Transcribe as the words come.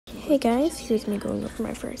Hey guys, here's me going over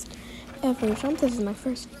my first ever jump. This is my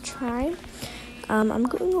first try. I'm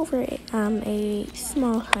going over a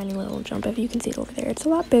small, tiny little jump. If you can see it over there, it's a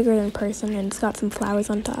lot bigger than person, and it's got some flowers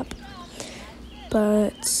on top.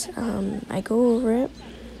 But I go over it.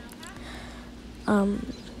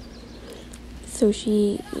 So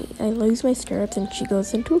I lose my stirrups, and she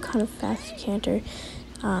goes into a kind of fast canter.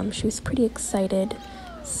 She was pretty excited.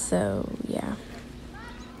 So yeah.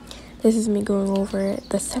 This is me going over it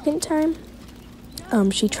the second time.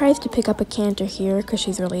 She tries to pick up a canter here because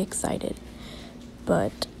she's really excited.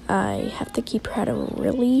 But I have to keep her at a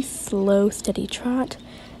really slow, steady trot,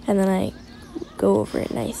 and then I go over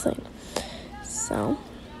it nicely. So,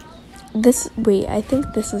 I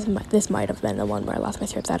think this might have been the one where I lost my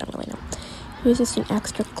stirrups. I don't really know. Here's just an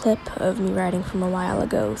extra clip of me riding from a while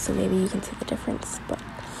ago, so maybe you can see the difference. But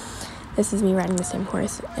this is me riding the same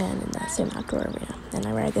horse and in the same outdoor arena, and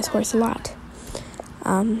I ride this horse a lot.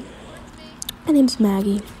 My name's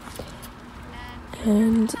Maggie,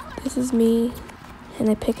 and this is me, and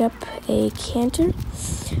I pick up a canter.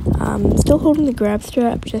 Still holding the grab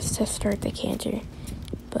strap just to start the canter,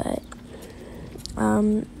 but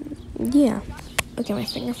yeah. Okay, my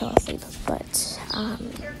finger fell asleep, but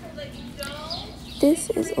this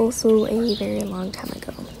is also a very long time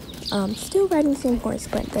ago. Still riding the same horse,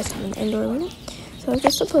 but this time in the indoor arena. So I was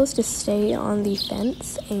just supposed to stay on the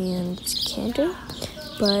fence and canter,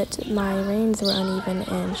 but my reins were uneven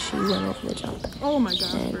and she went over the jump. Oh my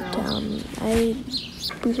god. And I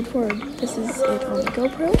booted forward. This is it on the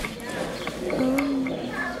GoPro.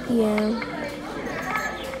 Yeah.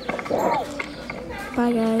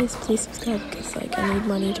 Bye guys. Please subscribe because I need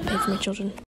money to pay for my children.